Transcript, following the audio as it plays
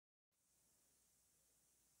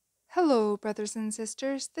Hello, brothers and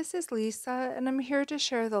sisters. This is Lisa, and I'm here to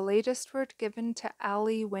share the latest word given to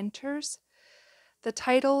Allie Winters. The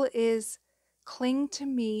title is Cling to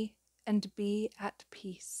Me and Be at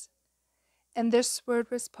Peace. And this word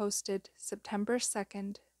was posted September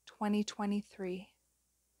 2nd, 2023.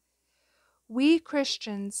 We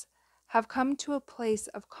Christians have come to a place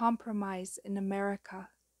of compromise in America.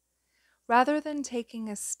 Rather than taking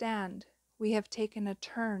a stand, we have taken a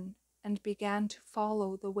turn and began to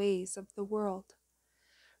follow the ways of the world.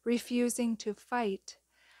 Refusing to fight,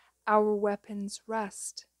 our weapons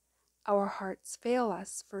rust, our hearts fail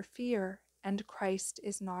us for fear, and Christ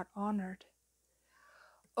is not honored.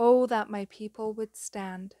 Oh, that my people would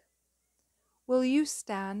stand. Will you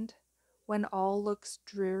stand when all looks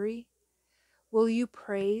dreary? Will you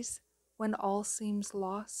praise when all seems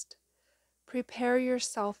lost? Prepare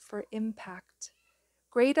yourself for impact.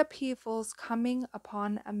 Great upheavals coming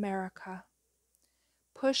upon America.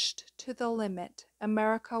 Pushed to the limit,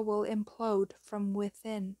 America will implode from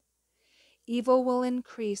within. Evil will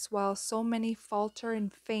increase while so many falter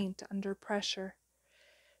and faint under pressure.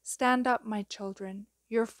 Stand up, my children.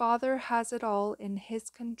 Your Father has it all in His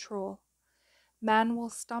control. Man will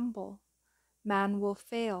stumble. Man will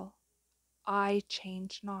fail. I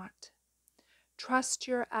change not. Trust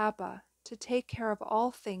your Abba to take care of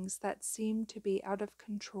all things that seem to be out of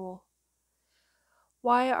control.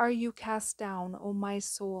 Why are you cast down, O my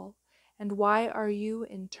soul, and why are you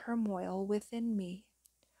in turmoil within me?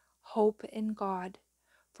 Hope in God,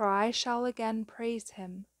 for I shall again praise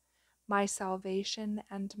Him, my salvation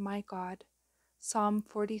and my God. Psalm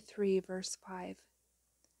 43, verse 5.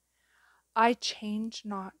 I change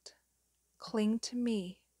not. Cling to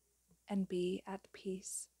me and be at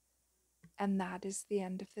peace. And that is the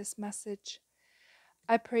end of this message.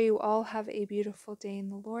 I pray you all have a beautiful day in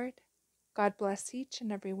the Lord. God bless each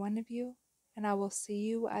and every one of you, and I will see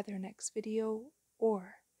you either next video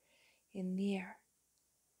or in the air.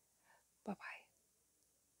 Bye-bye.